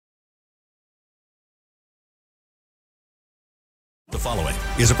The following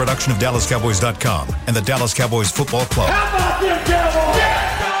is a production of DallasCowboys.com and the Dallas Cowboys Football Club. How about them Cowboys?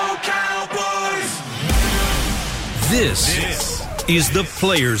 Go Cowboys! This is the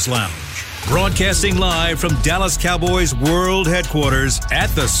Players Lounge, broadcasting live from Dallas Cowboys World Headquarters at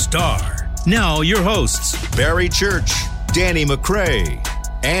the Star. Now your hosts, Barry Church, Danny McCray,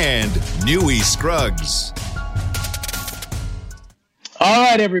 and Newy Scruggs. All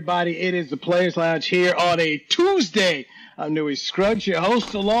right, everybody, it is the Players Lounge here on a Tuesday. I'm Newy Scruggs, your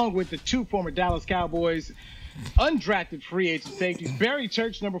host, along with the two former Dallas Cowboys undrafted free agent safeties, Barry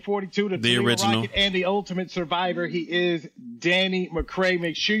Church, number 42, the original Rocket, and the ultimate survivor. He is Danny McCray.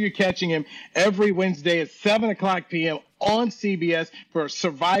 Make sure you're catching him every Wednesday at 7 o'clock p.m. on CBS for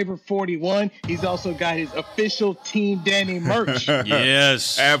Survivor 41. He's also got his official Team Danny merch.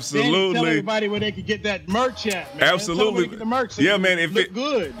 Yes, absolutely. Danny, tell everybody where they can get that merch at, man. Absolutely. Get the merch so yeah, man.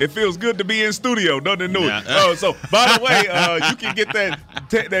 Good. It feels good to be in studio, doesn't it, Newy? Yeah. So, by the way, you can get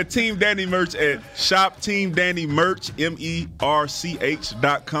that Team Danny merch at shopteamdannymerch,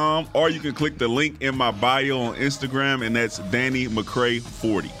 MERCH.com, or you can click the link in my bio on Instagram, and that's Danny McCray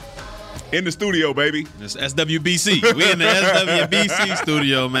 40. In the studio, baby. It's SWBC. We in the SWBC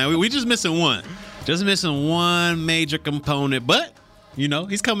studio, man. We just missing one. Just missing one major component, but you know,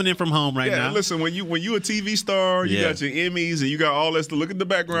 he's coming in from home right now. Yeah, listen, when you a TV star, you got your Emmys and you got all that stuff. Look at the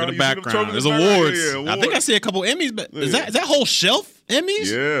background. Look at the background. There's awards. Yeah, awards. I think I see a couple Emmys, but is that whole shelf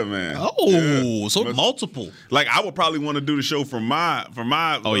Emmys? Yeah, man. So multiple. Like I would probably want to do the show from my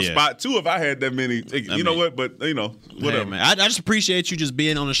spot too if I had that many. You know what? But you know, whatever. Hey, man. I just appreciate you just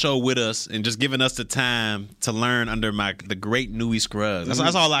being on the show with us and just giving us the time to learn under the great Newy Scruggs.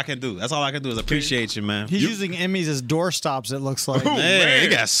 That's all I can do. That's all I can do is appreciate you, man. He's using Emmys as doorstops, it looks like. Man, he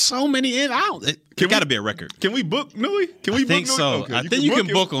got so many in. It got to be a record. Can we book Newy? Can we book Newy? So. Okay, I think you can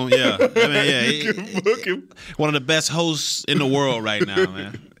book him. Yeah. You can book him. One of the best hosts in the world right now,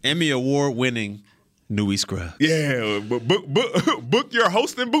 man. Emmy Award-winning Newy Scruggs. Yeah, but book your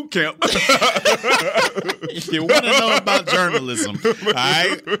hosting boot camp. If you want to know about journalism, all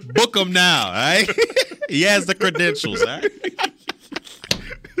right, book him now, all right? He has the credentials, all right?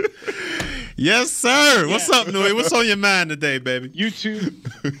 Yes, sir. What's up, Newy? What's on your mind today, baby? You two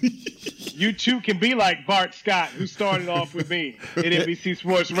can be like Bart Scott, who started off with me at NBC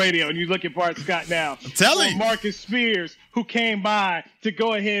Sports Radio. And you look at Bart Scott now. Tell him. Marcus Spears, who came by to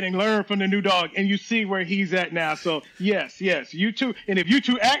go ahead and learn from the new dog. And you see where he's at now. So, yes, you two. And if you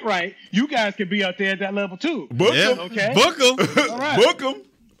two act right, you guys can be out there at that level, too. Book him. Okay? Book him. All right. Book him.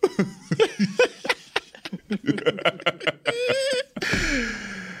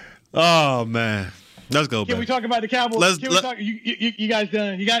 Oh, man. Let's go, Can we talk about the Cowboys? You guys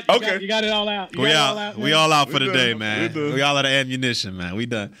done? You got it all out? We all out for the day, man. We all out of ammunition, man. We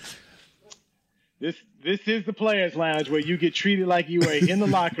done. This is the Players Lounge where you get treated like you were in the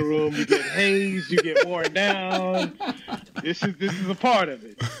locker room. You get hazed. You get worn down. This is a part of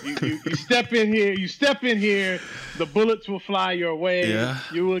it. You step in here. The bullets will fly your way. Yeah.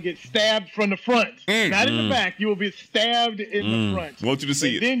 You will get stabbed from the front, not in the back. You will be stabbed in the front. Want you to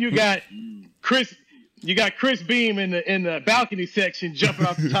see it. Then you got Chris. You got Chris Beam in the balcony section jumping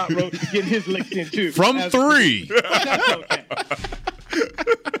off the top rope, getting his licks in too. From 3.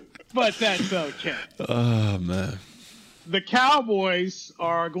 But that's okay. Oh, man. The Cowboys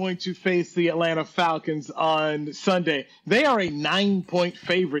are going to face the Atlanta Falcons on Sunday. They are a 9-point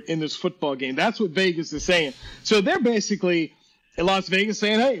favorite in this football game. That's what Vegas is saying. So they're basically in Las Vegas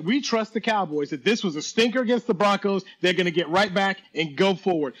saying, hey, we trust the Cowboys. If this was a stinker against the Broncos, they're going to get right back and go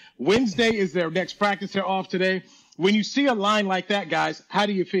forward. Wednesday is their next practice. They're off today. When you see a line like that, guys, how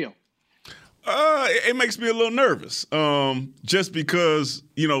do you feel? It makes me a little nervous, just because,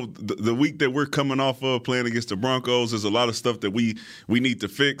 you know, the week that we're coming off of playing against the Broncos, there's a lot of stuff that we need to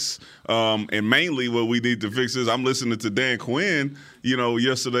fix, and mainly what we need to fix is I'm listening to Dan Quinn, you know,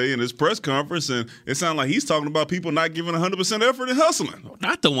 yesterday in his press conference, and it sounded like he's talking about people not giving 100% effort and hustling.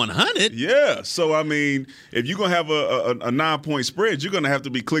 Not the 100. Yeah, so, I mean, if you're going to have a 9-point spread, you're going to have to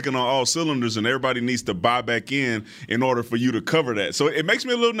be clicking on all cylinders, and everybody needs to buy back in order for you to cover that. So it makes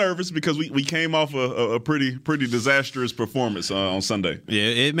me a little nervous because we came off a pretty disastrous performance on Sunday. Yeah,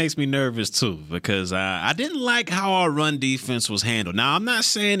 it makes me nervous too because I didn't like how our run defense was handled. Now, I'm not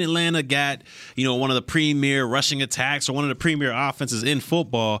saying Atlanta got, you know, one of the premier rushing attacks or one of the premier offenses in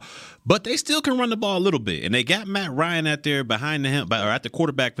football, but they still can run the ball a little bit. And they got Matt Ryan out there behind him or at the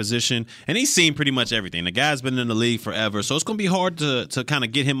quarterback position, and he's seen pretty much everything. The guy's been in the league forever, so it's going to be hard to kind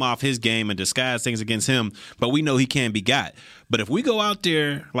of get him off his game and disguise things against him, but we know he can be got. But if we go out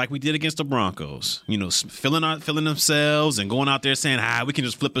there like we did against the Broncos, you know, filling themselves and going out there saying, we can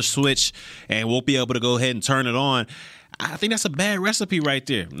just flip a switch and we'll be able to go ahead and turn it on, I think that's a bad recipe right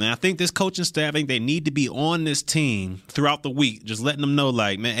there. And I think this coaching staff, I think they need to be on this team throughout the week, just letting them know,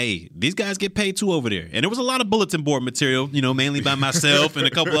 like, man, hey, these guys get paid too over there. And there was a lot of bulletin board material, mainly by myself and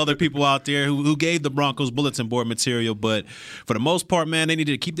a couple other people out there who gave the Broncos bulletin board material. But for the most part, man, they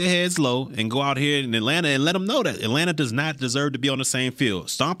needed to keep their heads low and go out here in Atlanta and let them know that Atlanta does not deserve to be on the same field.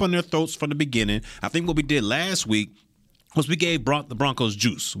 Stomp on their throats from the beginning. I think what we did last week was we gave the Broncos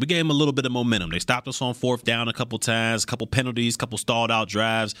juice. We gave them a little bit of momentum. They stopped us on fourth down a couple times, a couple penalties, a couple stalled out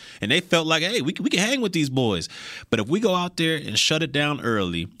drives, and they felt like, hey, we can hang with these boys. But if we go out there and shut it down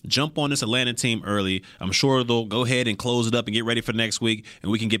early, jump on this Atlanta team early, I'm sure they'll go ahead and close it up and get ready for next week,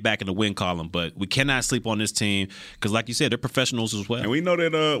 and we can get back in the win column. But we cannot sleep on this team because, like you said, they're professionals as well. And we know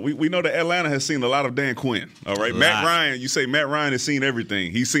that we know that Atlanta has seen a lot of Dan Quinn. All right, Matt Ryan. You say Matt Ryan has seen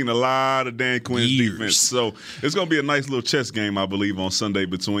everything. He's seen a lot of Dan Quinn's defense. So it's going to be a nice little chess game, I believe, on Sunday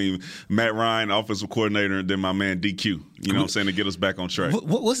between Matt Ryan, offensive coordinator, and then my man DQ. You know what I'm saying, to get us back on track.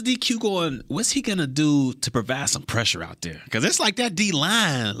 What's DQ going? What's he gonna do to provide some pressure out there? Because it's like that D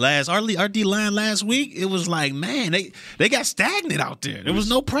line our D line last week. It was like, man, they got stagnant out there. There was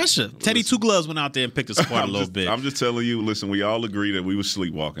no pressure. Teddy Two Gloves went out there and picked us apart a little bit. I'm just telling you. Listen, we all agree that we were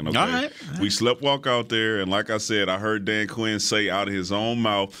sleepwalking. Okay, all right. We sleptwalk out there, and like I said, I heard Dan Quinn say out of his own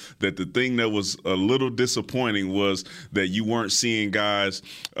mouth that the thing that was a little disappointing was that you weren't seeing guys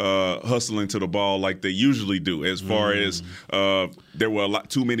hustling to the ball like they usually do. As far as there were a lot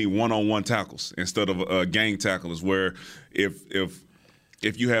too many one-on-one tackles instead of gang tackles, where if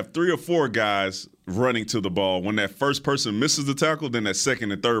you have 3 or 4 guys running to the ball, when that first person misses the tackle, then that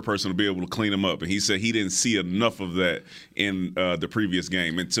second and third person will be able to clean them up. And he said he didn't see enough of that in the previous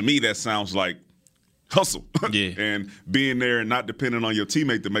game. And to me, that sounds like hustle. Yeah. And being there and not depending on your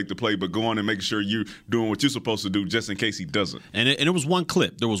teammate to make the play, but going and making sure you're doing what you're supposed to do just in case he doesn't. And it was one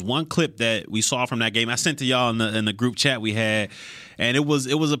clip. There was one clip that we saw from that game. I sent to y'all in the group chat we had, and it was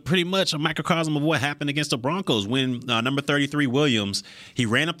pretty much a microcosm of what happened against the Broncos when number 33 Williams, he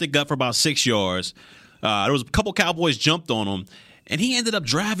ran up the gut for about 6 yards. There was a couple Cowboys jumped on him. And he ended up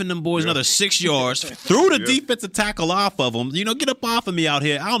driving them boys another 6 yards, threw the defensive tackle off of him. Get up off of me out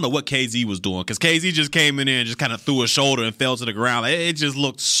here. I don't know what KZ was doing, because KZ just came in there and just kind of threw a shoulder and fell to the ground. It just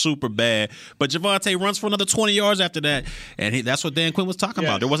looked super bad. But Javonte runs for another 20 yards after that, and that's what Dan Quinn was talking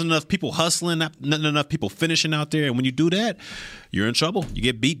about. There wasn't enough people hustling, not enough people finishing out there. And when you do that, you're in trouble. You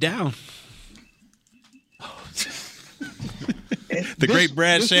get beat down. The great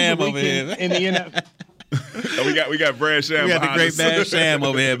Brad Sham over here. In the NFL. We got Brad Sham. We got the great Brad Sham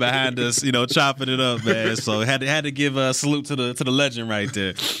over here behind us, chopping it up, man. So had to give a salute to the legend right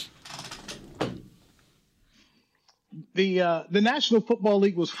there. The National Football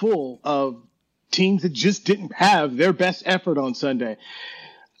League was full of teams that just didn't have their best effort on Sunday.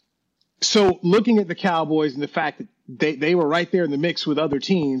 So looking at the Cowboys and the fact that they were right there in the mix with other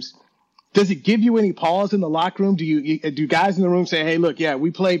teams, does it give you any pause in the locker room? Do guys in the room say, hey, look, yeah,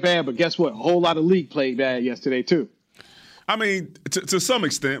 we played bad, but guess what? A whole lot of league played bad yesterday too. I mean, to some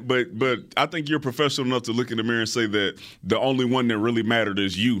extent, but I think you're professional enough to look in the mirror and say that the only one that really mattered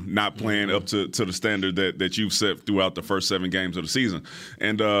is you not playing up to the standard that you've set throughout the first 7 games of the season.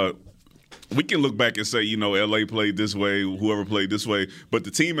 And we can look back and say, LA played this way, whoever played this way, but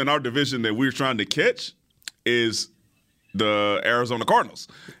the team in our division that we're trying to catch is the Arizona Cardinals,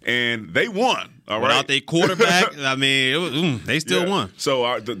 and they won. All right, without their quarterback, I mean, they still won.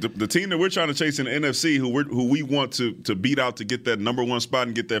 So the team that we're trying to chase in the NFC, who we want to beat out to get that number 1 spot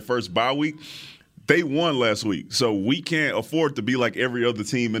and get that first bye week, they won last week. So we can't afford to be like every other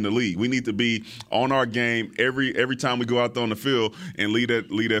team in the league. We need to be on our game every time we go out there on the field and lead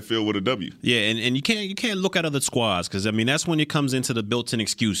that field with a W. Yeah, and you can't look at other squads, because I mean that's when it comes into the built-in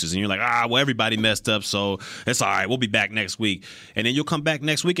excuses, and you're like, well, everybody messed up, so it's all right. We'll be back next week, and then you'll come back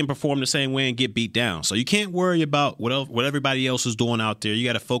next week and perform the same way and get beat down. So you can't worry about what everybody else is doing out there. You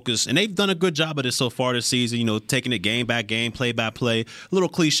got to focus, and they've done a good job of this so far this season. Taking it game by game, play by play. A little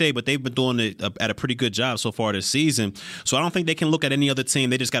cliche, but they've been doing it at a pretty good job so far this season. So I don't think they can look at any other team.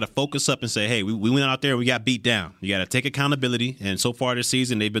 They just got to focus up and say, hey, we went out there and we got beat down. You got to take accountability. And so far this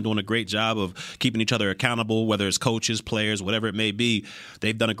season, they've been doing a great job of keeping each other accountable, whether it's coaches, players, whatever it may be.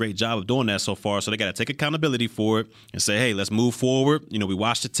 They've done a great job of doing that so far. So they got to take accountability for it and say, hey, let's move forward. We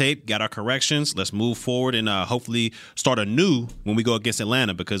watched the tape, got our corrections. Let's move forward and hopefully start anew when we go against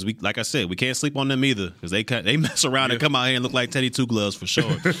Atlanta, because like I said, we can't sleep on them either, because they mess around and come out here and look like Teddy Two Gloves for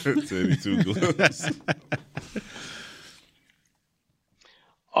sure. Teddy Two Gloves.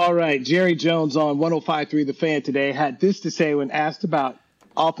 All right, Jerry Jones on 105.3 The Fan today had this to say when asked about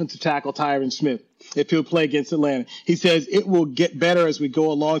offensive tackle Tyron Smith if he'll play against Atlanta. He says it will get better as we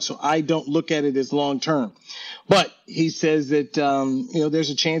go along, so I don't look at it as long term. But he says that there's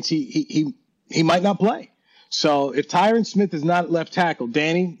a chance he might not play. So if Tyron Smith is not left tackle,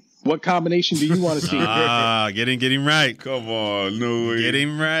 Danny, what combination do you want to see? Get him right. Come on, Nui. Get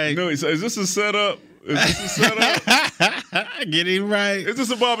him right. Nui, so is this a setup? Get him right. Is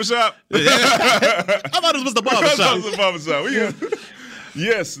this a barbershop? I thought this was the barbershop. I thought it was a barbershop.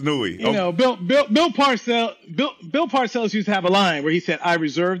 Yes, Nui. Bill Parcells used to have a line where he said, "I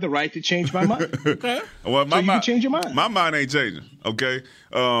reserve the right to change my mind." Okay. Well, you can change your mind. My mind ain't changing. Okay.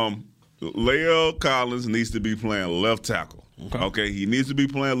 La'el Collins needs to be playing left tackle. Okay, he needs to be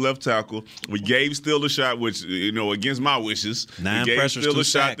playing left tackle. We gave Steele a shot, which, against my wishes. 9 we gave pressures, Steele 2 a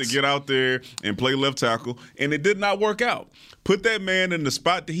shot sacks. to get out there and play left tackle, and it did not work out. Put that man in the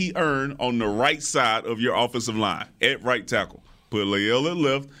spot that he earned on the right side of your offensive line at right tackle. Put La'el at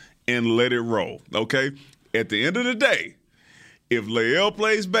left and let it roll, okay? At the end of the day, if La'el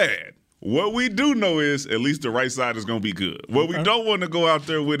plays bad, what we do know is at least the right side is going to be good. What we don't want to go out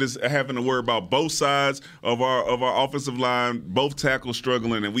there with is having to worry about both sides of our offensive line, both tackles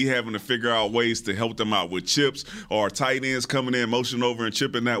struggling, and we having to figure out ways to help them out with chips or tight ends coming in, motion over and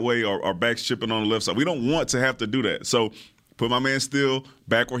chipping that way, or backs chipping on the left side. We don't want to have to do that. So put my man Steele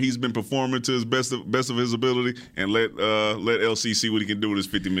back where he's been performing to his best of his ability, and let LC see what he can do with his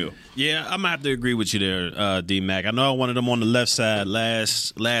 $50 million. Yeah, I'm gonna have to agree with you there, D-Mac. I know I wanted him on the left side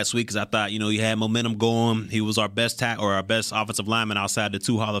last week because I thought he had momentum going. He was our best our best offensive lineman outside the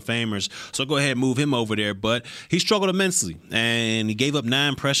 2 Hall of Famers. So go ahead and move him over there. But he struggled immensely, and he gave up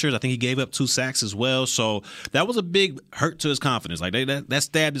 9 pressures. I think he gave up 2 sacks as well. So that was a big hurt to his confidence. Like that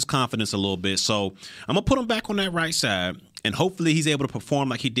stabbed his confidence a little bit. So I'm gonna put him back on that right side. And hopefully he's able to perform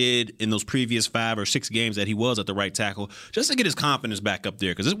like he did in those previous 5 or 6 games that he was at the right tackle, just to get his confidence back up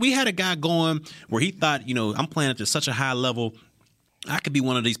there. Because we had a guy going where he thought, I'm playing at such a high level, I could be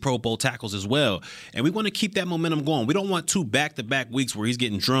one of these Pro Bowl tackles as well. And we want to keep that momentum going. We don't want 2 back-to-back weeks where he's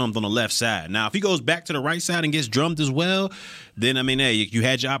getting drummed on the left side. Now, if he goes back to the right side and gets drummed as well, then, hey, you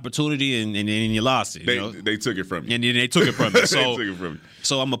had your opportunity and you lost it. They took it from you. And they took it from you. They took it from you.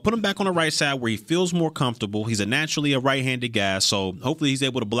 So I'm going to put him back on the right side where he feels more comfortable. He's naturally a right-handed guy, so hopefully he's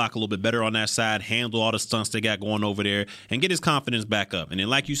able to block a little bit better on that side, handle all the stunts they got going over there, and get his confidence back up. And then,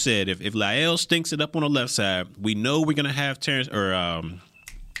 like you said, if La'el stinks it up on the left side, we know we're going to have Tyron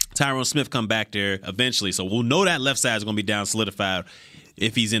Smith come back there eventually, so we'll know that left side is going to be down solidified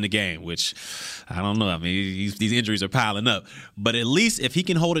if he's in the game, which I don't know. I mean, these injuries are piling up. But at least if he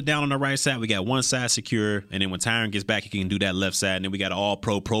can hold it down on the right side, we got one side secure, and then when Tyron gets back, he can do that left side, and then we got an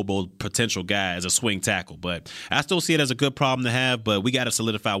all-pro, Pro Bowl potential guy as a swing tackle. But I still see it as a good problem to have, but we got to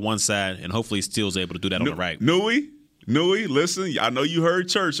solidify one side, and hopefully Steele's able to do that on the right. Nui, listen, I know you heard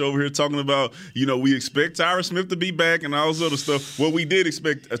Church over here talking about, we expect Tyron Smith to be back and all this other stuff. What we did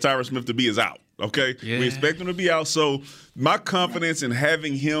expect Tyron Smith to be is out, okay? Yeah. We expect him to be out. So my confidence in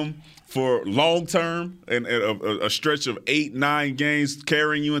having him for long term and a stretch of 8-9 games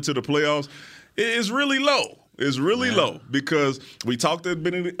carrying you into the playoffs is really low. It's really low because we talked at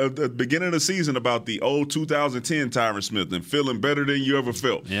the beginning of the season about the old 2010 Tyron Smith and feeling better than you ever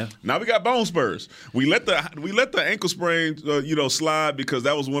felt. Yeah. Now we got bone spurs. We let the ankle sprain slide because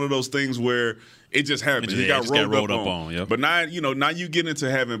that was one of those things where it just happened. He got rolled up on. Yep. But now you get into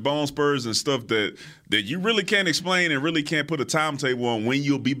having bone spurs and stuff that you really can't explain and really can't put a timetable on when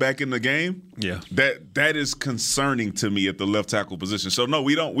you'll be back in the game. Yeah. That is concerning to me at the left tackle position. So no,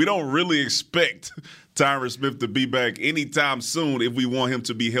 we don't really expect Tyron Smith to be back anytime soon if we want him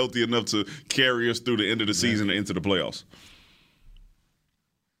to be healthy enough to carry us through the end of the season and into the playoffs.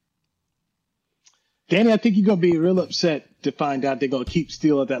 Danny, I think you're going to be real upset to find out they're going to keep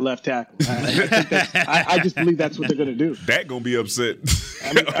Steele at that left tackle. I just believe that's what they're going to do. That going to be upset.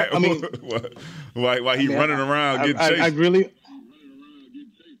 I mean why he running around getting chased? I really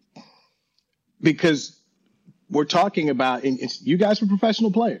 – because we're talking about – and you guys are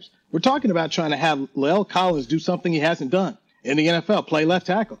professional players. We're talking about trying to have La'el Collins do something he hasn't done in the NFL, play left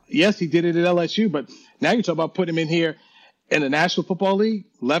tackle. Yes, he did it at LSU, but now you're talking about putting him in here in the National Football League,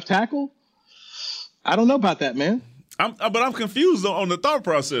 left tackle? I don't know about that, man. But I'm confused on the thought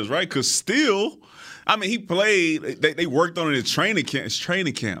process, right? Because Steele, he played. They worked on it in training camp. It's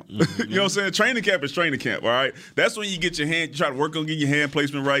training camp. Mm-hmm. You know what I'm saying? Training camp is training camp. All right. That's when you get your hand. You try to work on getting your hand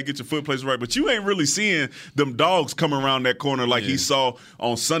placement right, get your foot placement right. But you ain't really seeing them dogs come around that corner like he saw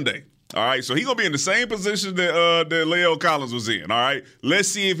on Sunday. All right, so he's going to be in the same position that La'el Collins was in, all right? Let's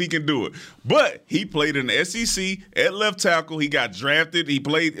see if he can do it. But he played in the SEC at left tackle. He got drafted. He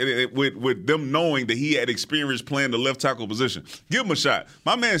played with them knowing that he had experience playing the left tackle position. Give him a shot.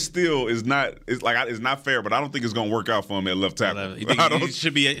 My man still is not – it's not fair, but I don't think it's going to work out for him at left tackle. He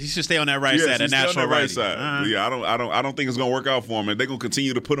should stay on that right side, that natural right side. Uh-huh. Yeah, I don't think it's going to work out for him, and they're going to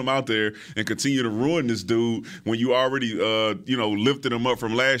continue to put him out there and continue to ruin this dude when you already lifted him up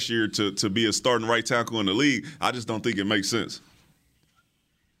from last year to be a starting right tackle in the league. I just don't think it makes sense.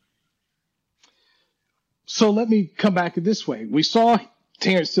 So let me come back to this way. We saw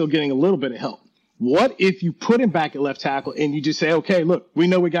Terrence Steele getting a little bit of help. What if you put him back at left tackle and you just say, okay, look, we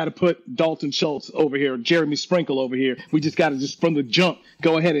know we got to put Dalton Schultz over here, Jeremy Sprinkle over here. We just got to just from the jump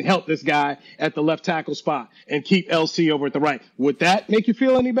go ahead and help this guy at the left tackle spot and keep LC over at the right. Would that make you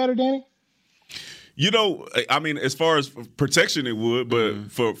feel any better, Danny? I mean, as far as protection, it would,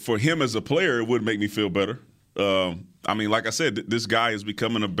 but for him as a player, it would make me feel better. I mean, like I said, this guy is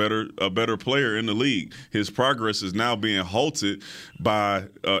becoming a better player in the league. His progress is now being halted by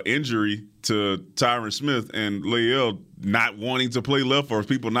injury to Tyron Smith and La'el not wanting to play left, or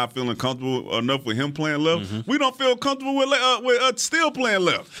people not feeling comfortable enough with him playing left. Mm-hmm. We don't feel comfortable with Steele playing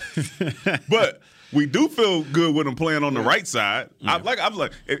left, but we do feel good with him playing on the right side. Yeah. I'm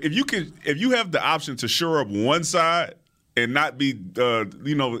like, if you have the option to shore up one side and not be,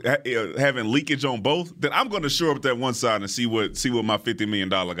 having leakage on both, then I'm going to shore up that one side and see what my $50 million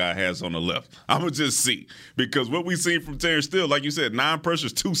guy has on the left. I'm going to just see. Because what we've seen from Terrence Steele, like you said, 9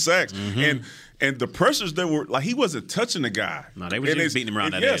 pressures, 2 sacks. Mm-hmm. And the pressures that were, like, he wasn't touching the guy. No, they were just beating him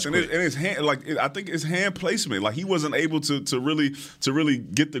around that edge. And his hand, I think his hand placement, like, he wasn't able to really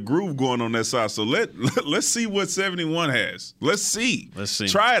get the groove going on that side. So let's see what 71 has. Let's see.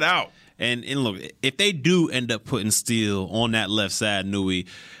 Try it out. And look, if they do end up putting Steele on that left side, Nui,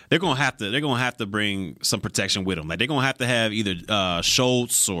 they're gonna have to bring some protection with them. Like, they're gonna have to have either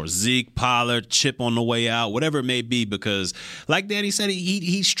Schultz or Zeke, Pollard, Chip on the way out, whatever it may be. Because, like Danny said,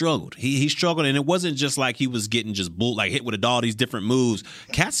 he struggled. He struggled, and it wasn't just like he was getting just hit with all these different moves.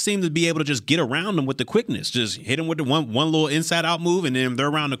 Cats seem to be able to just get around him with the quickness. Just hit him with the one little inside out move, and then they're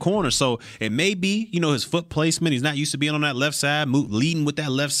around the corner. So it may be, his foot placement. He's not used to being on that left side, leading with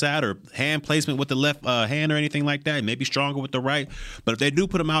that left side, or hand placement with the left hand or anything like that. He may be stronger with the right. But if they do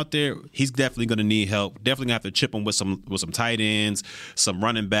put him out there, he's definitely going to need help. Definitely going to have to chip him with some tight ends, some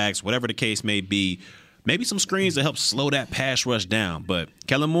running backs, whatever the case may be. Maybe some screens to help slow that pass rush down. But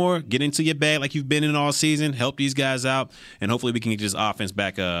Kellen Moore, get into your bag like you've been in all season. Help these guys out, and hopefully we can get this offense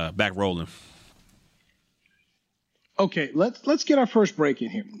back rolling. Okay, let's get our first break in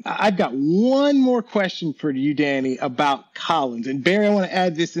here. I've got one more question for you, Danny, about Collins. And Barry, I want to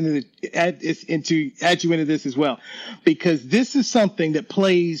add you into this as well, because this is something that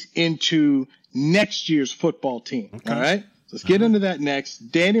plays into next year's football team. Okay. All right? So let's get into that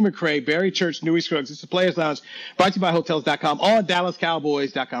next. Danny McCray, Barry Church, Newey Scruggs. This is the Players Lounge, brought to you by Hotels.com on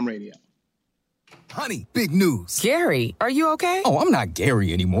DallasCowboys.com radio. Honey, big news. Gary, are you okay? Oh, I'm not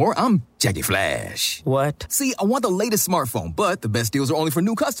Gary anymore. I'm Jackie Flash. What? See, I want the latest smartphone, but the best deals are only for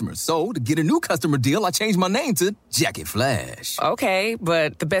new customers. So to get a new customer deal, I changed my name to Jackie Flash. Okay,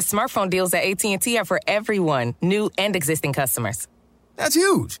 but the best smartphone deals at AT&T are for everyone, new and existing customers. That's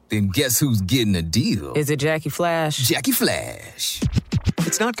huge. Then guess who's getting a deal? Is it Jackie Flash? Jackie Flash.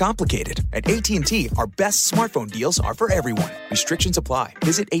 It's not complicated. At AT&T, our best smartphone deals are for everyone. Restrictions apply.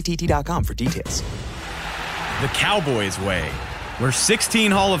 Visit AT&T.com for details. The Cowboys way, where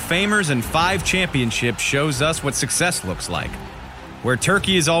 16 Hall of Famers and 5 championships shows us what success looks like. Where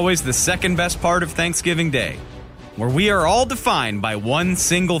turkey is always the second best part of Thanksgiving Day. Where we are all defined by one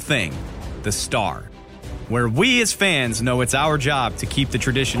single thing, the star. Where we as fans know it's our job to keep the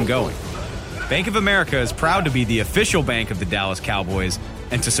tradition going. Bank of America is proud to be the official bank of the Dallas Cowboys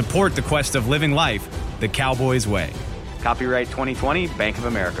and to support the quest of living life the Cowboys way. Copyright 2020, Bank of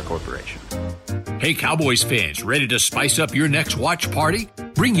America Corporation. Hey, Cowboys fans, ready to spice up your next watch party?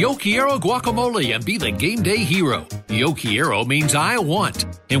 Bring Yo Quiero guacamole and be the game day hero. Yo Quiero means I want,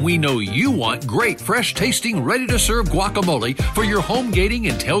 and we know you want great, fresh-tasting, ready-to-serve guacamole for your home gating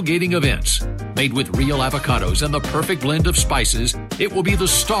and tailgating events. Made with real avocados and the perfect blend of spices, it will be the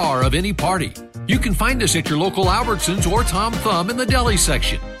star of any party. You can find us at your local Albertsons or Tom Thumb in the deli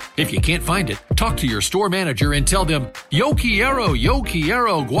section. If you can't find it, talk to your store manager and tell them, Yo Quiero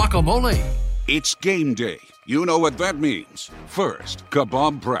guacamole. It's game day. You know what that means. First,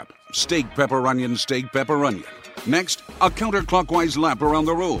 kebab prep. Steak, pepper, onion, steak, pepper, onion. Next, a counterclockwise lap around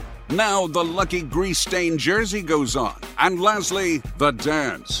the room. Now the lucky grease-stained jersey goes on. And lastly, the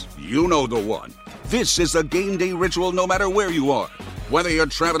dance. You know the one. This is a game day ritual no matter where you are. Whether you're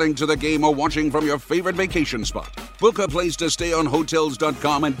traveling to the game or watching from your favorite vacation spot, book a place to stay on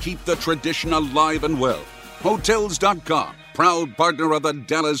Hotels.com and keep the tradition alive and well. Hotels.com, proud partner of the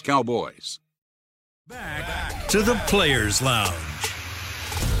Dallas Cowboys. Back to the Players Lounge.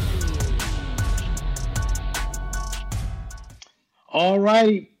 All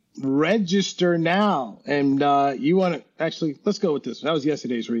righty. Register now. And you want to actually, let's go with this. That was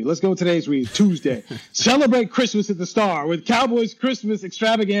yesterday's read. Let's go with today's read, Tuesday. Celebrate Christmas at the Star with Cowboys Christmas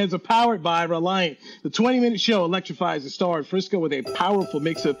Extravaganza powered by Reliant. The 20-minute show electrifies the Star in Frisco with a powerful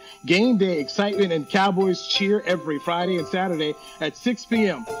mix of game day excitement and Cowboys cheer every Friday and Saturday at 6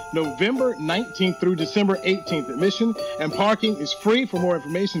 p.m. November 19th through December 18th. Admission and parking is free. For more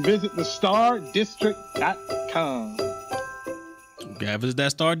information, visit thestardistrict.com. Gotta visit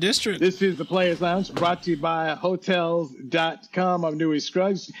that Star District. This is the Players Lounge, brought to you by Hotels.com. I'm Newy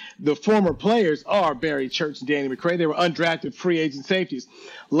Scruggs. The former players are Barry Church and Danny McCray. They were undrafted free agent safeties.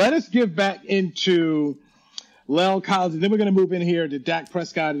 Let us get back into La'el Collins, and then we're going to move in here to Dak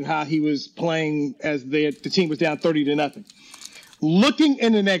Prescott and how he was playing as the team was down 30-0. Looking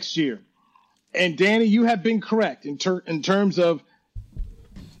into next year, and Danny, you have been correct in terms of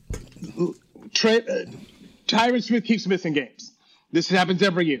Tyron Smith keeps missing games. This happens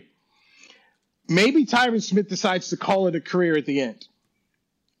every year. Maybe Tyron Smith decides to call it a career at the end.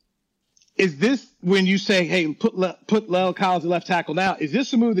 Is this when you say, hey, put La'el Collins at left tackle now? Is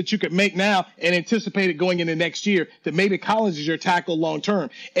this a move that you could make now and anticipate it going into next year, that maybe Collins is your tackle long term?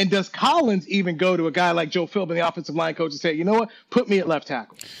 And does Collins even go to a guy like Joe Philbin, the offensive line coach, and say, you know what, put me at left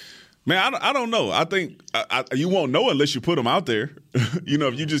tackle? Man, I don't know. I think you won't know unless you put him out there. If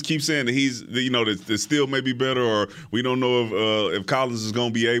you just keep saying that he's, that still may be better, or we don't know if Collins is going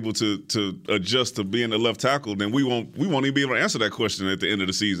to be able to adjust to being a left tackle, then we won't even be able to answer that question at the end of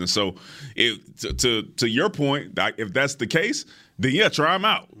the season. So, to your point, if that's the case, then yeah, try him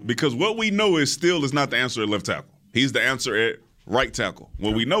out, because what we know is not the answer at left tackle. He's the answer at right tackle.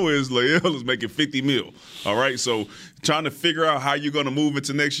 What we know is La'el is making $50 million. All right, so trying to figure out how you're going to move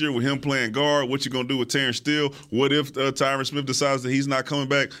into next year with him playing guard, what you're going to do with Terrence Steele. What if Tyron Smith decides that he's not coming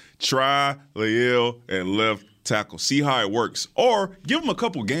back? Try La'el at left tackle. See how it works. Or give him a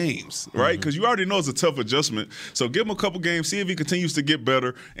couple games, right? Because you already know it's a tough adjustment. So give him a couple games, see if he continues to get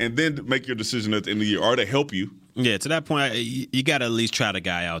better, and then make your decision at the end of the year, or to help you. Yeah, to that point, you got to at least try the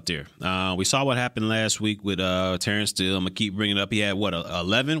guy out there. We saw what happened last week with Terrence Steele. I'm going to keep bringing it up. He had,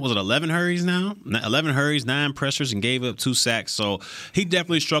 11? Was it 11 hurries now? 11 hurries, 9 pressures, and gave up 2 sacks. So he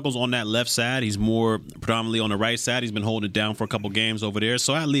definitely struggles on that left side. He's more predominantly on the right side. He's been holding it down for a couple games over there.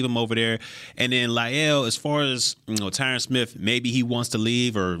 So I leave him over there. And then La'el, as far as Tyron Smith, maybe he wants to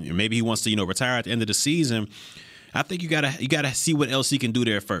leave, or maybe he wants to retire at the end of the season. I think you gotta see what else he can do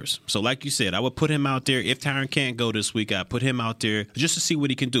there first. So like you said, I would put him out there. If Tyron can't go this week, I put him out there just to see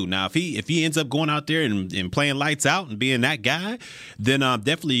what he can do. Now, if he ends up going out there and playing lights out and being that guy, then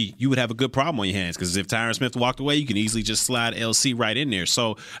definitely you would have a good problem on your hands. Because if Tyron Smith walked away, you can easily just slide LC right in there.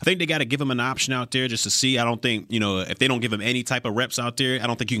 So I think they got to give him an option out there just to see. I don't think if they don't give him any type of reps out there, I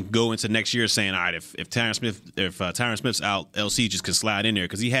don't think you can go into next year saying, all right, if Tyron Smith's out, LC just can slide in there,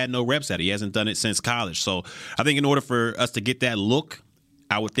 because he had no reps at it. He hasn't done it since college. So I think in order for us to get that look,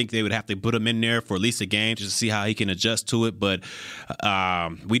 I would think they would have to put him in there for at least a game just to see how he can adjust to it. But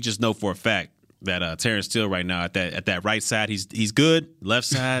we just know for a fact that Terrence Steele right now at that right side, he's good. Left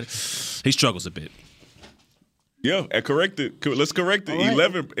side, he struggles a bit. Yeah, correct it. Let's correct it. Right.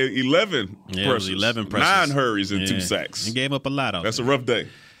 11 pressures. 11 pressures. 9 hurries and 2 sacks. He gave up a lot out That's there. a rough day.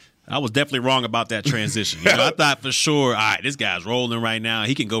 I was definitely wrong about that transition. I thought for sure, all right, this guy's rolling right now.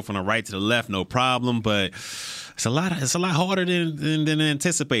 He can go from the right to the left, no problem. But it's a lot harder than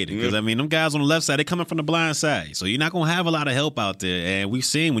anticipated. Because them guys on the left side, they're coming from the blind side, so you're not gonna have a lot of help out there. And we've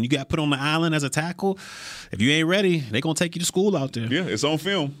seen when you got put on the island as a tackle, if you ain't ready, they're gonna take you to school out there. Yeah, it's on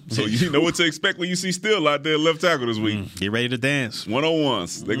film, so you know what to expect when you see Steele out there left tackle this week. Get ready to dance.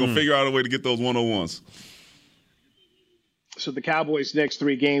 101s. They're gonna figure out a way to get those 101s. So the Cowboys' next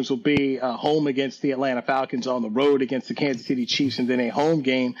 3 games will be home against the Atlanta Falcons, on the road against the Kansas City Chiefs, and then a home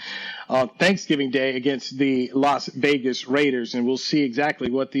game on Thanksgiving Day against the Las Vegas Raiders. And we'll see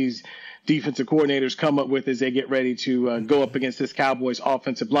exactly what these defensive coordinators come up with as they get ready to go up against this Cowboys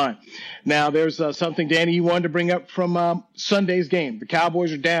offensive line. Now, there's something, Danny, you wanted to bring up from Sunday's game. The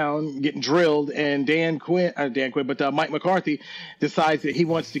Cowboys are down, getting drilled, and Mike McCarthy decides that he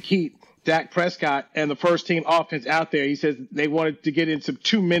wants to keep Dak Prescott and the first-team offense out there. He says they wanted to get in some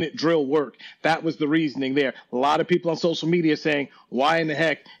 2-minute drill work. That was the reasoning there. A lot of people on social media saying, why in the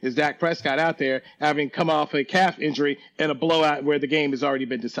heck is Dak Prescott out there having come off a calf injury and a blowout where the game has already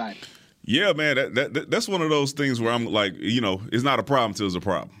been decided? Yeah, man, that's one of those things where I'm like, it's not a problem till it's a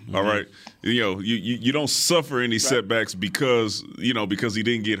problem. Mm-hmm. All right, you don't suffer any setbacks because he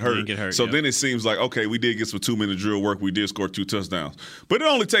didn't get hurt. So then it seems like, okay, we did get some 2-minute drill work. We did score 2 touchdowns, but it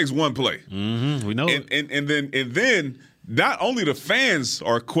only takes one play. Mm-hmm. We know it. And then not only the fans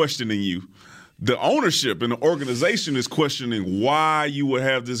are questioning you. The ownership and the organization is questioning why you would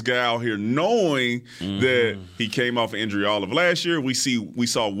have this guy out here knowing that he came off an injury all of last year. We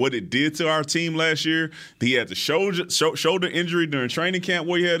saw what it did to our team last year. He had the shoulder injury during training camp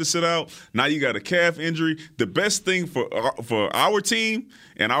where he had to sit out. Now you got a calf injury. The best thing for our team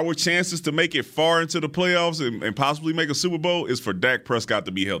and our chances to make it far into the playoffs and possibly make a Super Bowl is for Dak Prescott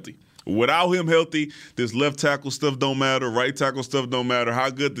to be healthy. Without him healthy, this left tackle stuff don't matter, right tackle stuff don't matter,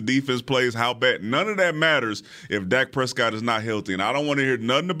 how good the defense plays, how bad. None of that matters if Dak Prescott is not healthy. And I don't want to hear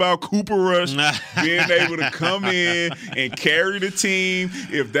nothing about Cooper Rush being able to come in and carry the team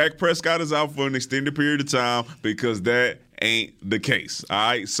if Dak Prescott is out for an extended period of time, because that ain't the case. All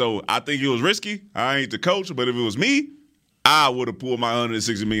right, so I think it was risky. I ain't the coach, but if it was me, I would have pulled my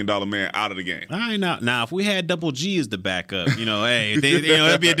 $160 million man out of the game. All right, now if we had Double G as the backup, hey,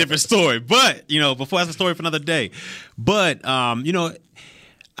 that'd be a different story. But before that's a story for another day. But I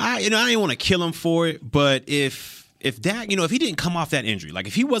didn't want to kill him for it. But if Dak, if he didn't come off that injury, like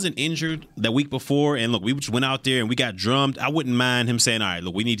if he wasn't injured that week before, and look, we just went out there and we got drummed, I wouldn't mind him saying, all right,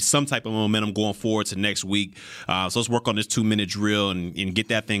 look, we need some type of momentum going forward to next week. So let's work on this 2-minute drill and get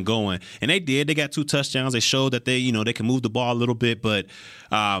that thing going. And they did. They got 2 touchdowns. They showed that they can move the ball a little bit. But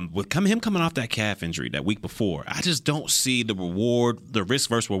with him coming off that calf injury that week before, I just don't see the risk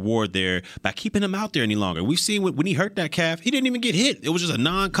versus reward there by keeping him out there any longer. We've seen when he hurt that calf, he didn't even get hit. It was just a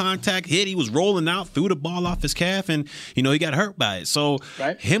non-contact hit. He was rolling out, threw the ball off his calf, and he got hurt by it. So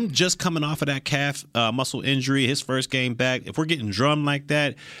him just coming off of that calf muscle injury, his first game back, if we're getting drummed like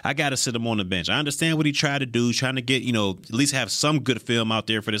that, I got to sit him on the bench. I understand what he tried to do, trying to get, at least have some good film out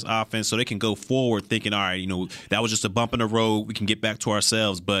there for this offense so they can go forward thinking, all right, that was just a bump in the road. We can get back to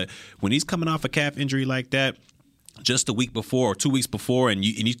ourselves. But when he's coming off a calf injury like that, just a week before or 2 weeks before, and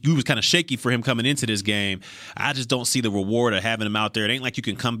you was kind of shaky for him coming into this game, I just don't see the reward of having him out there. It ain't like you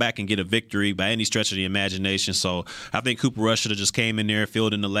can come back and get a victory by any stretch of the imagination. So I think Cooper Rush should have just came in there,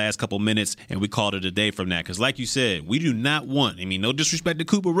 filled in the last couple minutes, and we called it a day from that. Because like you said, we do not want, no disrespect to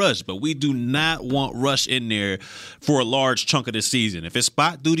Cooper Rush, but we do not want Rush in there for a large chunk of the season. If it's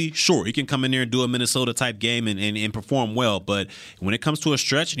spot duty, sure, he can come in there and do a Minnesota-type game and perform well. But when it comes to a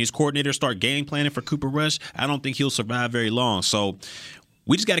stretch and these coordinators start game planning for Cooper Rush, I don't think he'll survive very long. So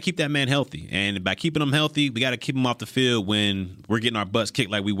we just got to keep that man healthy. And by keeping him healthy, we got to keep him off the field when we're getting our butts kicked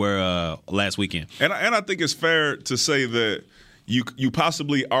like we were last weekend. And I think it's fair to say that you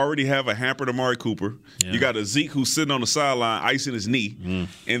possibly already have a hampered Amari Cooper. Yeah. You got a Zeke who's sitting on the sideline icing his knee.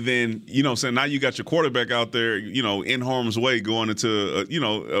 And then, now you got your quarterback out there, in harm's way going into,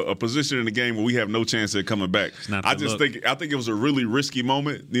 a position in the game where we have no chance of coming back. I think it was a really risky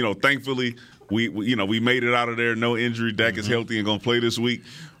moment. Thankfully, we made it out of there, no injury. Dak is healthy and going to play this week.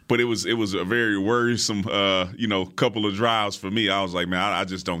 But it was a very worrisome, couple of drives for me. I was like, man, I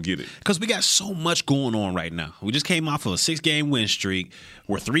just don't get it. Because we got so much going on right now. We just came off of a 6-game win streak.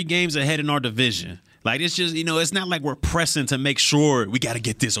 We're 3 games ahead in our division. Like, it's just, it's not like we're pressing to make sure we got to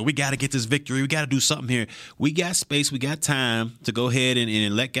get this or we got to get this victory. We got to do something here. We got space. We got time to go ahead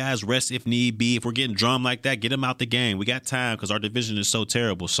and let guys rest if need be. If we're getting drummed like that, get them out the game. We got time because our division is so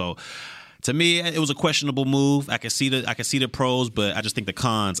terrible. So, to me, it was a questionable move. I can see the pros, but I just think the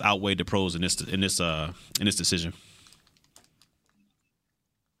cons outweighed the pros in this decision.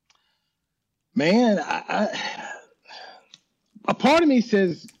 Man, a part of me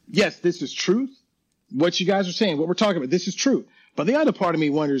says, yes, this is truth. What you guys are saying, what we're talking about, this is true. But the other part of me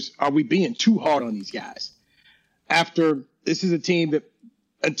wonders, are we being too hard on these guys? After this is a team that,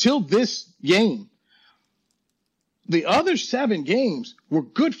 until this game, the other 7 games were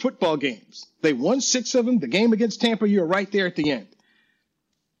good football games. They won 6 of them. The game against Tampa, you're right there at the end.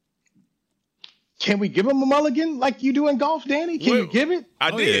 Can we give him a mulligan like you do in golf, Danny? Can you give it? I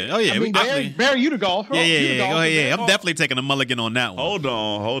did. Oh, yeah. Barry, you the golfer. Yeah. I'm definitely taking a mulligan on that one.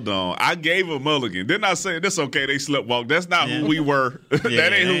 Hold on. I gave a mulligan. Didn't I say that's okay? They sleptwalk. That's not who we were.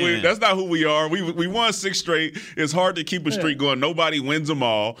 That ain't who we. That's not who we are. We won 6 straight. It's hard to keep a streak going. Nobody wins them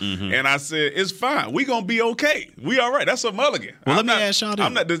all. And I said it's fine. We gonna be okay. We all right. That's a mulligan. Well, let me ask y'all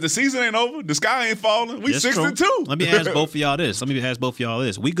this. The season ain't over. The sky ain't falling. We 6-2. Let me ask both of y'all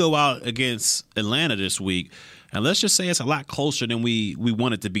this. We go out against Atlanta this week, and let's just say it's a lot closer than we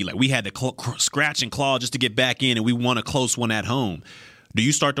want it to be. Like, we had to scratch and claw just to get back in, and we won a close one at home. Do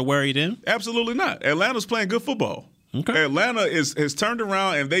you start to worry then? Absolutely not. Atlanta's playing good football. Okay. Atlanta has turned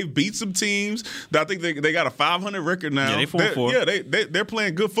around and they've beat some teams. I think they got a 500 record now. Yeah, they're 4-4. Yeah, they're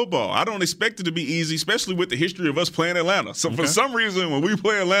playing good football. I don't expect it to be easy, especially with the history of us playing Atlanta. So for some reason, when we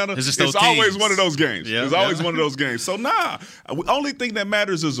play Atlanta, it's always one of those games. Yeah, it's always one of those games. So the only thing that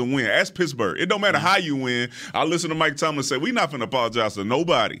matters is a win. Ask Pittsburgh. It don't matter how you win. I listen to Mike Tomlin say, we're not going to apologize to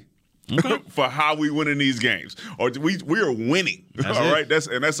nobody. Okay. For how we win in these games. Or we are winning. That's all it. right?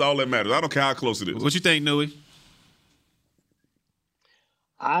 That's all that matters. I don't care how close it is. What you think, Nui?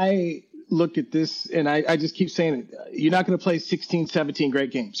 I look at this, and I just keep saying it. You're not going to play 16, 17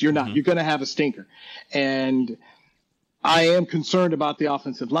 great games. You're not. Mm-hmm. You're going to have a stinker. And I am concerned about the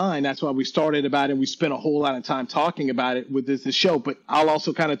offensive line. That's why we started about it, and we spent a whole lot of time talking about it with this show. But I'll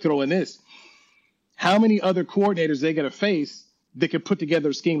also kind of throw in this. How many other coordinators they going to face that could put together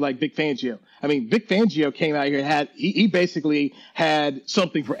a scheme like Vic Fangio? I mean, Vic Fangio came out here and he basically had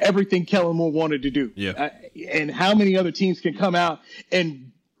something for everything Kellen Moore wanted to do. Yeah. And how many other teams can come out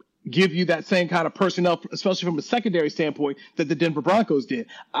and give you that same kind of personnel, especially from a secondary standpoint, that the Denver Broncos did?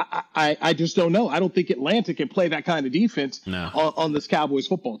 I just don't know. I don't think Atlanta can play that kind of defense on this Cowboys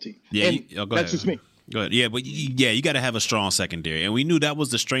football team. Yeah, that's just me. Go ahead. Yeah, but you got to have a strong secondary, and we knew that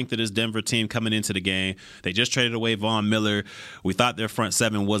was the strength of this Denver team coming into the game. They just traded away Von Miller. We thought their front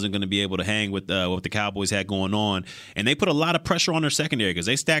seven wasn't going to be able to hang with what the Cowboys had going on, and they put a lot of pressure on their secondary because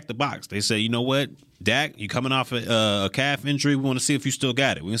they stacked the box. They say, you know what, Dak, you coming off a calf injury. We want to see if you still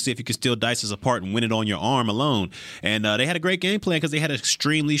got it. We want to see if you can still dice us apart and win it on your arm alone. And they had a great game plan because they had an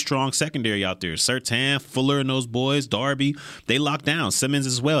extremely strong secondary out there. Surtain, Fuller, and those boys, Darby, they locked down. Simmons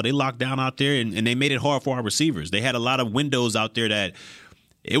as well. They locked down out there, and they made it hard for our receivers. They had a lot of windows out there that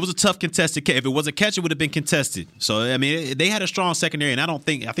it was a tough contested catch. If it was a catch, it would have been contested. So, I mean, they had a strong secondary, and I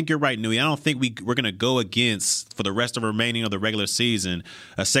think you're right, Nui. I don't think we're going to go against, for the rest of the remaining of the regular season,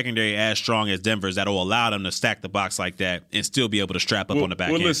 a secondary as strong as Denver's that will allow them to stack the box like that and still be able to strap up on the back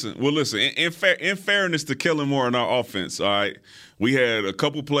end. Listen. In fairness to Kellen Moore and our offense, all right, we had a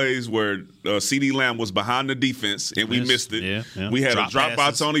couple plays where CeeDee Lamb was behind the defense and we missed it. Yeah. We had a drop by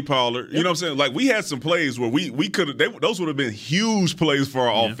Tony Pollard. You know what I'm saying? Like, we had some plays where we could have. Those would have been huge plays for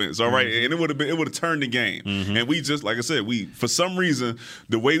our offense. All right, and it would have turned the game. And we just, like I said, for some reason,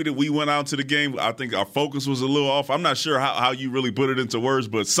 the way that we went out to the game, I think our focus was a little off. I'm not sure how you really put it into words,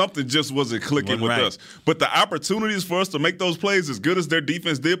 but something just wasn't clicking with us. But the opportunities for us to make those plays, as good as their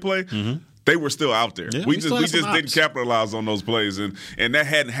defense did play, they were still out there. Yeah, we just didn't capitalize on those plays, and that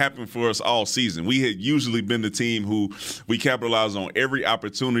hadn't happened for us all season. We had usually been the team who we capitalized on every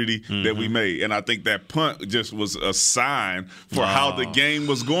opportunity that we made, and I think that punt just was a sign for how the game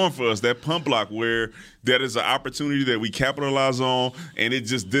was going for us. That punt block where that is an opportunity that we capitalize on, and it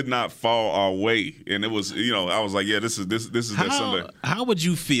just did not fall our way. And it was, I was like, yeah, this is that Sunday. How would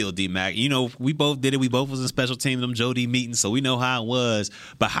you feel, D-Mac? We both did it. We both was in special teams, them Jody meetings, so we know how it was.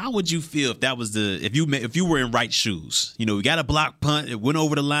 But how would you feel if that was if you were in right shoes? We got a block punt. It went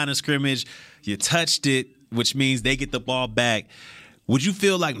over the line of scrimmage. You touched it, which means they get the ball back. Would you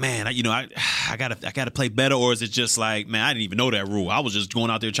feel like, man, I gotta play better, or is it just like, man, I didn't even know that rule. I was just going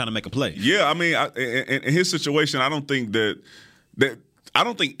out there trying to make a play. Yeah, I mean, in his situation, I don't think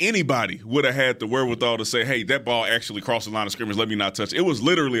anybody would have had the wherewithal to say, hey, that ball actually crossed the line of scrimmage, let me not touch it. It was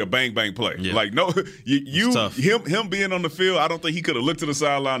literally a bang-bang play. Yeah. Like, no, him being on the field, I don't think he could have looked to the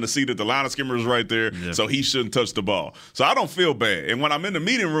sideline to see that the line of scrimmage was right there, so he shouldn't touch the ball. So I don't feel bad. And when I'm in the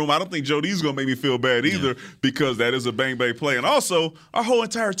meeting room, I don't think Jody's going to make me feel bad either because that is a bang-bang play. And also, our whole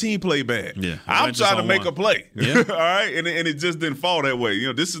entire team played bad. Yeah. I'm trying to make a play. Yeah. All right? And it just didn't fall that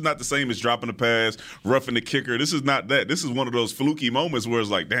way. This is not the same as dropping the pass, roughing the kicker. This is not that. This is one of those fluky moments where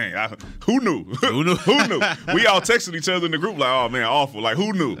it's like, dang, who knew? Who knew? We all texted each other in the group like, oh, man, awful. Like,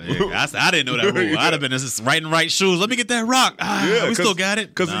 who knew? Yeah, I didn't know that rule. I'd have been just right in right shoes. Let me get that rock. We still got it.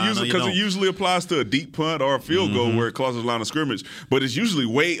 Because it usually applies to a deep punt or a field goal where it crosses the line of scrimmage. But it's usually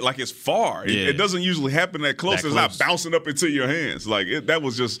it's far. Yeah. It doesn't usually happen that close. It's not bouncing up into your hands. Like, that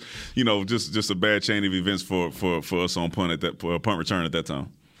was just, just a bad chain of events for us on punt return at that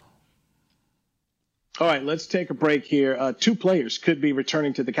time. All right, let's take a break here. Two players could be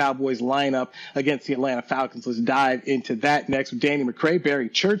returning to the Cowboys lineup against the Atlanta Falcons. Let's dive into that next with Danny McCray, Barry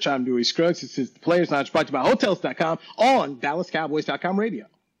Church. I'm Dewey Scruggs. This is the Players Lounge brought to you by Hotels.com on DallasCowboys.com radio.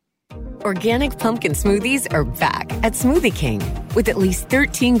 Organic pumpkin smoothies are back at Smoothie King with at least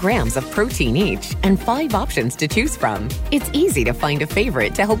 13 grams of protein each and 5 options to choose from. It's easy to find a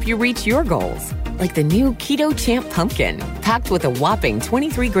favorite to help you reach your goals, like the new Keto Champ Pumpkin, packed with a whopping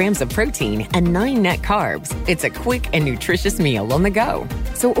 23 grams of protein and 9 net carbs. It's a quick and nutritious meal on the go.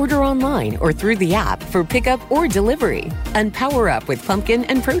 So order online or through the app for pickup or delivery. And power up with pumpkin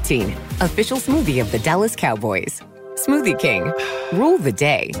and protein. Official smoothie of the Dallas Cowboys. Smoothie King. Rule the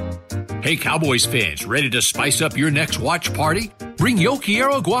day. Hey, Cowboys fans, ready to spice up your next watch party? Bring Yo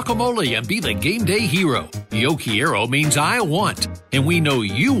Quiero guacamole and be the game day hero. Yo Quiero means I want, and we know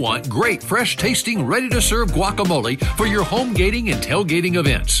you want great, fresh-tasting, ready-to-serve guacamole for your home gating and tailgating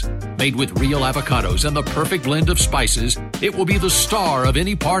events. Made with real avocados and the perfect blend of spices, it will be the star of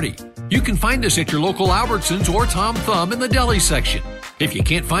any party. You can find us at your local Albertsons or Tom Thumb in the deli section. If you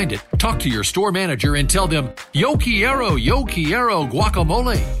can't find it, talk to your store manager and tell them, Yo Quiero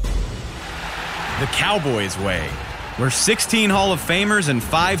guacamole. The Cowboys way, where 16 Hall of Famers and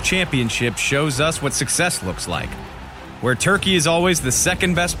 5 championships shows us what success looks like. Where turkey is always the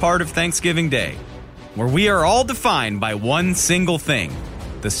second best part of Thanksgiving Day. Where we are all defined by one single thing,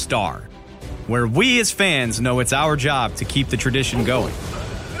 the star. Where we as fans know it's our job to keep the tradition going.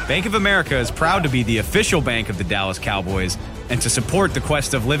 Bank of America is proud to be the official bank of the Dallas Cowboys and to support the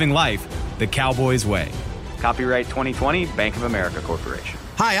quest of living life the Cowboys way. Copyright 2020, Bank of America Corporation.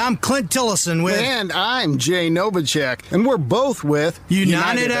 Hi, I'm Clint Tillison with... And I'm Jay Novacek, and we're both with...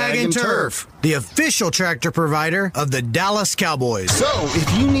 United Ag and Turf, the official tractor provider of the Dallas Cowboys. So,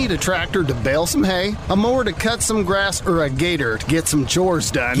 if you need a tractor to bale some hay, a mower to cut some grass, or a gator to get some chores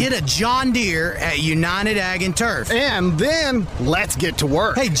done... Get a John Deere at United Ag and Turf. And then, let's get to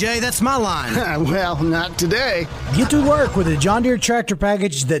work. Hey, Jay, that's my line. Well, not today. Get to work with a John Deere tractor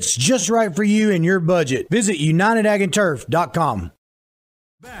package that's just right for you and your budget. Visit UnitedAgAndTurf.com.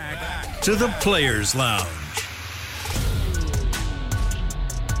 Back to the Players Lounge.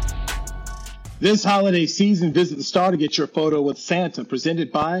 This holiday season, visit the Star to get your photo with Santa,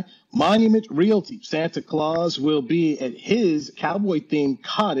 presented by Monument Realty. Santa Claus will be at his cowboy-themed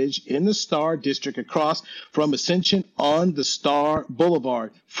cottage in the Star District across from Ascension on the Star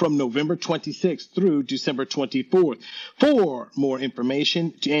Boulevard from November 26th through December 24th. For more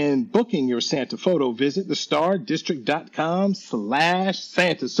information and booking your Santa photo, visit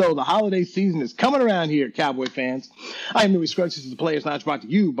thestardistrict.com/Santa. So the holiday season is coming around here, Cowboy fans. I'm Louis Scruggs. This is the Players Lounge, brought to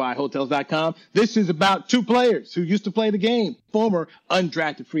you by Hotels.com. This is about two players who used to play the game, former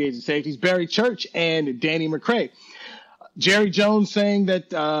undrafted free agent safeties Barry Church and Danny McCray. Jerry Jones saying that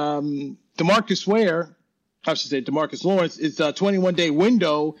DeMarcus Lawrence, its 21-day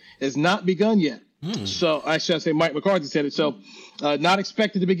window has not begun yet. So I should say Mike McCarthy said it. So not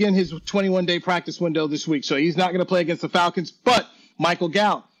expected to begin his 21-day practice window this week. So he's not going to play against the Falcons, but Michael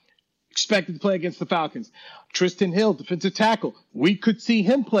Gallup expected to play against the Falcons. Tristan Hill, defensive tackle. We could see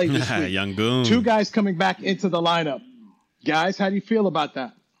him play this week. Young Goon. Two guys coming back into the lineup. Guys, how do you feel about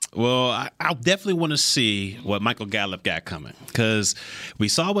that? Well, I definitely want to see what Michael Gallup got coming, because we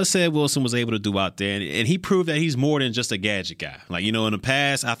saw what Ced Wilson was able to do out there, and he proved that he's more than just a gadget guy. Like, in the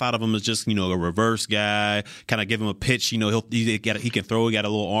past, I thought of him as just, a reverse guy, kind of give him a pitch. He can throw, he got a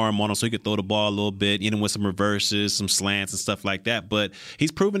little arm on him, so he could throw the ball a little bit, with some reverses, some slants and stuff like that. But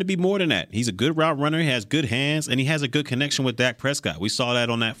he's proven to be more than that. He's a good route runner, he has good hands, and he has a good connection with Dak Prescott. We saw that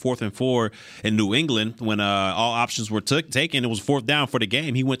on that 4th and 4 in New England when all options were taken. It was 4th down for the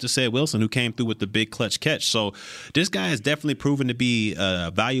game. He went to Ced Wilson, who came through with the big clutch catch. So this guy has definitely proven to be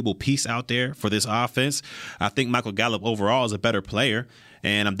a valuable piece out there for this offense. I think Michael Gallup overall is a better player,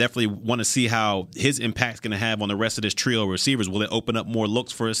 and I'm definitely want to see how his impact's going to have on the rest of this trio of receivers. Will it open up more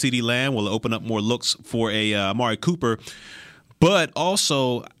looks for a CeeDee Lamb? Will it open up more looks for a Amari Cooper? But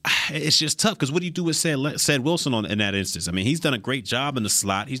also, it's just tough, because what do you do with Ced Wilson in that instance? I mean, he's done a great job in the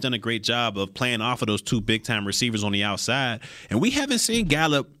slot. He's done a great job of playing off of those two big-time receivers on the outside. And we haven't seen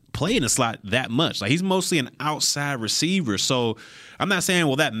Gallup play in the slot that much. Like, he's mostly an outside receiver. So I'm not saying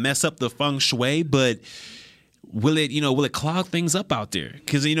will that mess up the feng shui, but will it clog things up out there?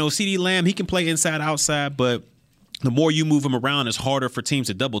 Because, CeeDee Lamb, he can play inside, outside, but the more you move him around, it's harder for teams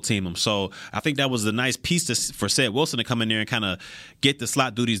to double team him. So I think that was a nice piece for Ced Wilson to come in there and kind of get the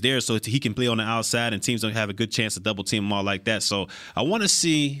slot duties there so he can play on the outside and teams don't have a good chance to double team him all like that. So I want to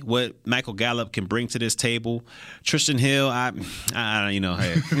see what Michael Gallup can bring to this table. Tristan Hill, a good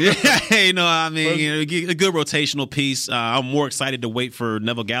rotational piece. I'm more excited to wait for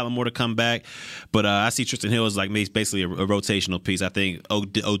Neville Gallimore to come back, but I see Tristan Hill as like basically a rotational piece. I think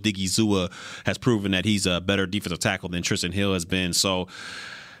Odigizua has proven that he's a better defensive tackle than Tristan Hill has been. So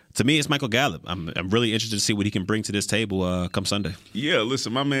to me, it's Michael Gallup. I'm really interested to see what he can bring to this table come Sunday. Yeah,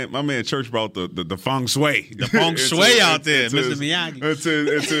 listen, my man Church brought the feng shui. The feng shui out there, Mr. Miyagi.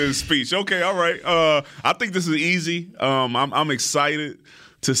 Into his speech. Okay, all right. I think this is easy. I'm excited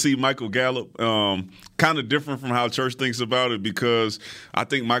to see Michael Gallup. Kind of different from how Church thinks about it, because I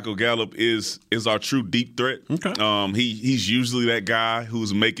think Michael Gallup is our true deep threat. Okay. He's usually that guy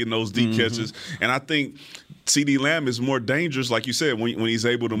who's making those deep catches, and I think CeeDee Lamb is more dangerous, like you said, when he's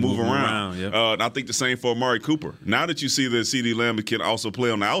able to move around. Yep. And I think the same for Amari Cooper. Now that you see that CeeDee Lamb can also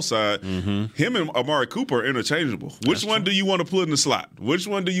play on the outside, him and Amari Cooper are interchangeable. Which one do you want to put in the slot? Which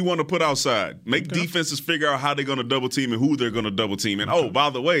one do you want to put outside? Make defenses figure out how they're going to double team and who they're going to double team. And, oh,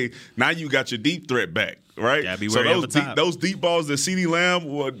 by the way, now you got your deep threat back. Right, so those deep balls that CeeDee Lamb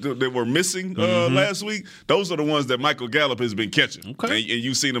that were missing last week, those are the ones that Michael Gallup has been catching, and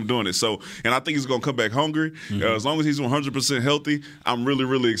you've seen him doing it. So, and I think he's going to come back hungry. As long as he's 100% healthy, I'm really,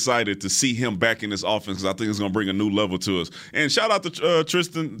 really excited to see him back in this offense, because I think it's going to bring a new level to us. And shout out to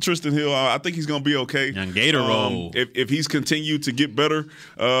Tristan Hill. I think he's going to be okay. Young Gator roll. If he's continued to get better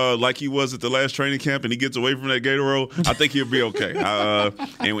like he was at the last training camp, and he gets away from that Gator roll, I think he'll be okay.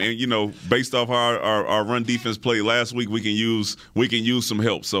 And you know, based off our run defense play last week, we can use some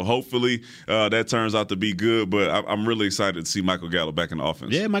help. So hopefully that turns out to be good. But I'm really excited to see Michael Gallup back in the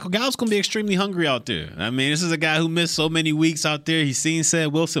offense. Yeah, Michael Gallup's going to be extremely hungry out there. I mean, this is a guy who missed so many weeks out there. He's seen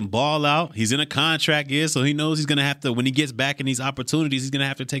Ced Wilson ball out. He's in a contract year, so he knows he's going to have to, when he gets back in these opportunities, he's going to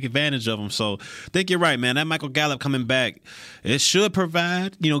have to take advantage of them. So I think you're right, man. That Michael Gallup coming back, it should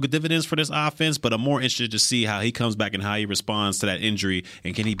provide, good dividends for this offense, but I'm more interested to see how he comes back and how he responds to that injury,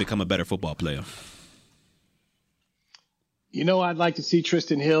 and can he become a better football player. I'd like to see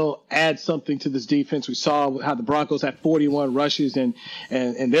Tristan Hill add something to this defense. We saw how the Broncos had 41 rushes, and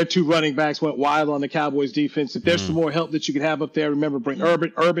their two running backs went wild on the Cowboys defense. If there's some more help that you could have up there, remember, bring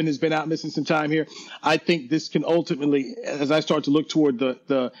Urban. Urban has been out missing some time here. I think this can ultimately, as I start to look toward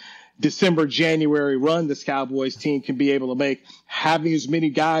the December, January run this Cowboys team can be able to make, having as many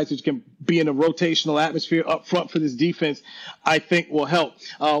guys that can be in a rotational atmosphere up front for this defense, I think will help.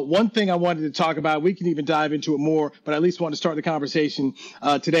 One thing I wanted to talk about, we can even dive into it more, but I at least want to start the conversation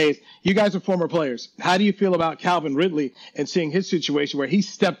today, is you guys are former players. How do you feel about Calvin Ridley and seeing his situation where he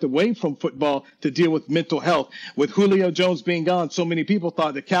stepped away from football to deal with mental health? With Julio Jones being gone, so many people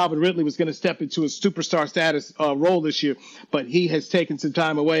thought that Calvin Ridley was going to step into a superstar status role this year, but he has taken some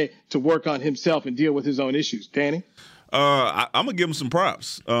time away to work on himself and deal with his own issues. Danny? I'm gonna give him some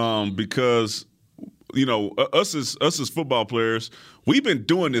props because us as football players, we've been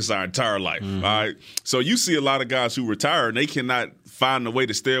doing this our entire life. All right, so you see a lot of guys who retire and they cannot find a way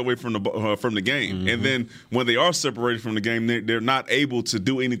to stay away from the game, and then when they are separated from the game, they're not able to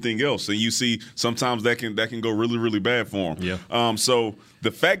do anything else, and you see sometimes that can go really, really bad for them. Yeah. So the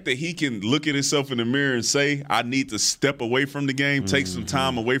fact that he can look at himself in the mirror and say, I need to step away from the game, take some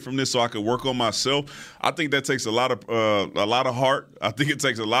time away from this so I can work on myself, I think that takes a lot of heart. I think it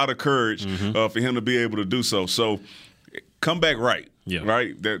takes a lot of courage for him to be able to do so. So come back right. Yeah.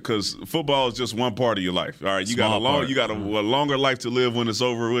 Right? Because football is just one part of your life. All right. You got a longer life to live when it's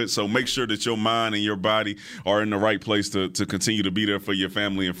over with. So make sure that your mind and your body are in the right place to continue to be there for your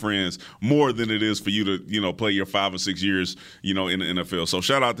family and friends more than it is for you to, play your 5 or 6 years, in the NFL. So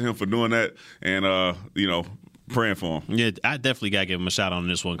shout out to him for doing that, and praying for him. Yeah, I definitely gotta give him a shout out on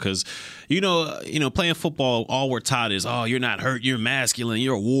this one, because playing football, all we're taught is, oh, you're not hurt, you're masculine,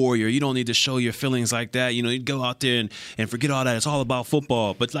 you're a warrior, you don't need to show your feelings like that. You go out there and forget all that. It's all about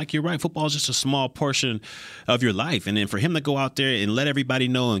football. But like, you're right, football is just a small portion of your life. And then for him to go out there and let everybody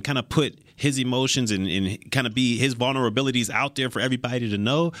know and kind of put his emotions and kind of be his vulnerabilities out there for everybody to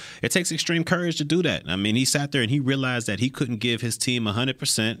know, it takes extreme courage to do that. I mean, he sat there and he realized that he couldn't give his team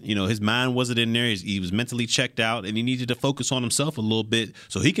 100%. His mind wasn't in there. He was mentally checked out, and he needed to focus on himself a little bit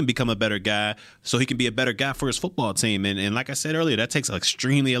so he can become a better guy, so he can be a better guy for his football team. And like I said earlier, that takes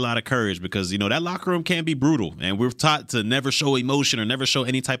extremely a lot of courage, because, that locker room can be brutal, and we're taught to never show emotion or never show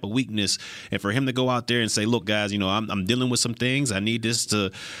any type of weakness. And for him to go out there and say, look, guys, I'm dealing with some things. I need this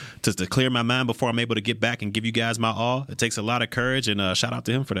to clear my mind before I'm able to get back and give you guys my all. It takes a lot of courage, and shout out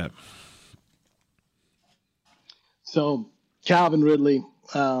to him for that. So Calvin Ridley,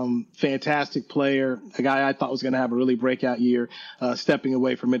 fantastic player, a guy I thought was going to have a really breakout year, stepping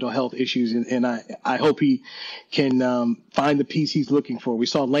away from mental health issues. And I hope he can find the piece he's looking for. We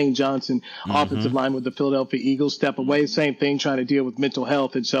saw Lane Johnson, offensive line with the Philadelphia Eagles, step away. Same thing, trying to deal with mental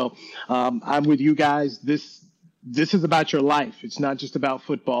health. And so I'm with you guys. This is about your life. It's not just about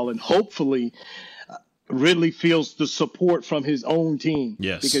football. And hopefully Ridley feels the support from his own team.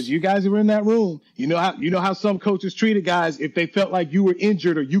 Yes. Because you guys are in that room. You know how some coaches treated guys if they felt like you were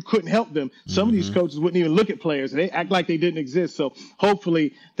injured or you couldn't help them. Some of these coaches wouldn't even look at players. They act like they didn't exist. So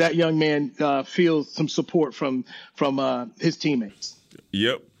hopefully that young man feels some support from his teammates.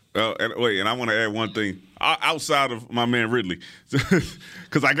 Yep. And I want to add one thing. outside of my man Ridley,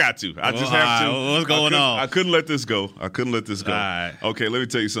 because I got to. I just have to. What's going on? I couldn't let this go. All right. Okay, let me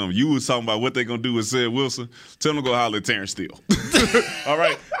tell you something. You was talking about what they gonna do with Zed Wilson. Tell them to go holler at Terrence Steele. All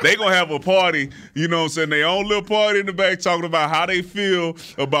right, they gonna have a party. You know what I'm saying? Their own little party in the back, talking about how they feel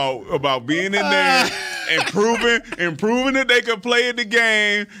about being in there and proving that they could play in the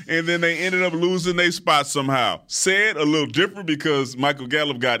game, and then they ended up losing their spot somehow. Said a little different because Michael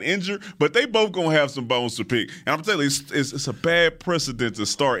Gallup got injured, but they both gonna have some bones to pick. And I'm telling you, it's a bad precedent to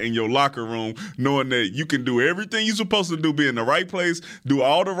start in your locker room knowing that you can do everything you're supposed to do, be in the right place, do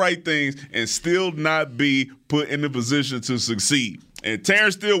all the right things, and still not be put in the position to succeed. And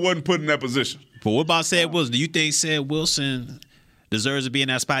Terrence Steele wasn't put in that position. But what about Zed Wilson? Do you think Zed Wilson deserves to be in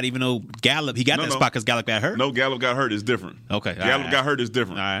that spot, even though Gallup, he got that spot because Gallup got hurt? No, Gallup got hurt is different. Okay. Gallup got hurt is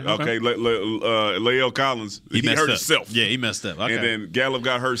different. All right. Okay. Lael Collins, he hurt himself. Yeah, he messed up. Okay. And then Gallup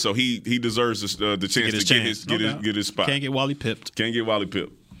got hurt, so he deserves the chance to get his spot. Can't get Wally pipped.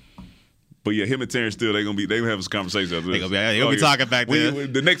 But yeah, him and Terrence Steele, they gonna have some conversations after this. They're gonna be talking back there.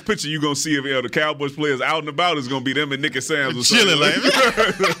 The next picture you're gonna see of the Cowboys players out and about is gonna be them and Nick and Sam's or chilling like.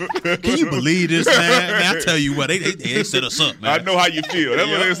 Can you believe this, man? I tell you what, they set us up, man. I know how you feel.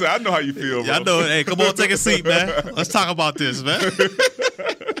 That's what they say. I know how you feel, bro. I know. Hey, come on, take a seat, man. Let's talk about this, man.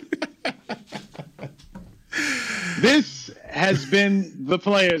 This has been the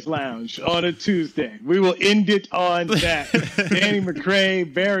Players Lounge on a Tuesday. We will end it on that. Danny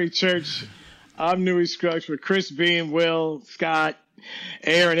McCray, Barry Church, I'm Newey Scruggs for Chris Beam, Will, Scott,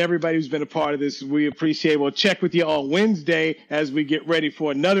 Aaron, everybody who's been a part of this. We appreciate it. We'll check with you on Wednesday as we get ready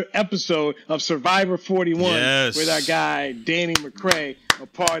for another episode of Survivor 41 with our guy, Danny McCray, a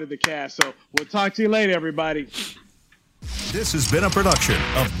part of the cast. So we'll talk to you later, everybody. This has been a production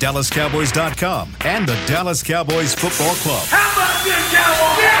of DallasCowboys.com and the Dallas Cowboys Football Club. How about this,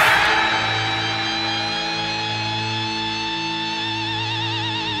 Cowboys?